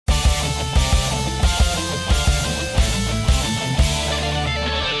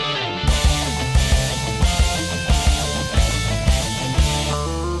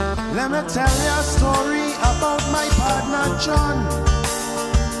gonna tell you a story about my partner John.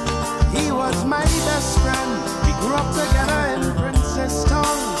 He was my best friend. We grew up together in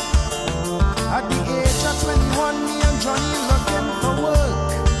Princestown. At the age of 21, me and Johnny looking for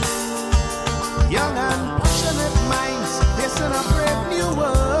work. Young and passionate minds facing a brave new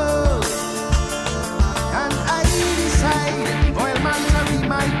world. And I decided oil man to be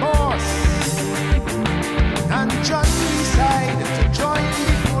my boss. And Johnny decided to join the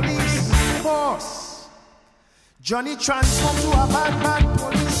police force. Johnny transformed to a bad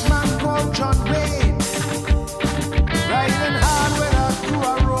policeman called John Wayne. Riding hard with a crew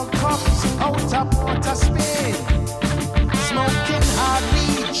of road cops out of Port of Spain. Smoking hard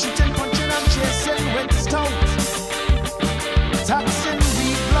weed, shooting, punching and chasing with stout. Taxing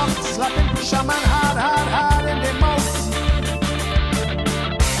weed blocks, slapping fisherman hard in the mouth.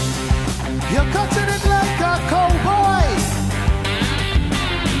 You're cutting it like a cowboy.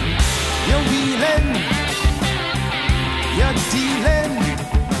 You're wheeling, you're dealing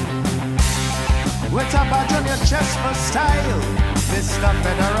with a badge on your chest for style, Mr.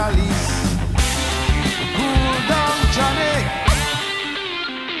 Federalist. Cool down, Johnny.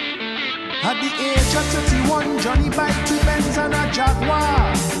 At the age of 31, Johnny buy 2 Benz and a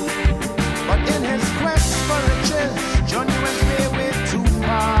Jaguar. But in his quest for riches, Johnny went way too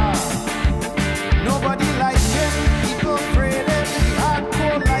far. Nobody liked him, people afraid him, he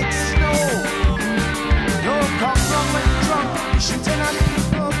hardcore like snow. No come from when you're drunk, shooting at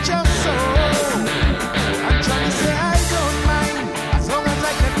people just so. And Johnny say, I don't mind, as long as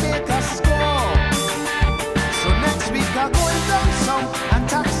I can make a score. So next week I'm going down south and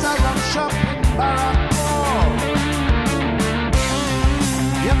tax a rum shop in Barrackmore.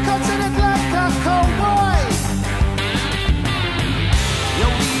 You're cutting it like a cowboy.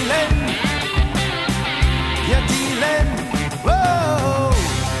 You're wheeling, you're dealing, whoa,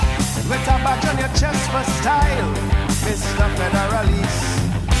 with a badge on your chest for style, Mr. Federalist.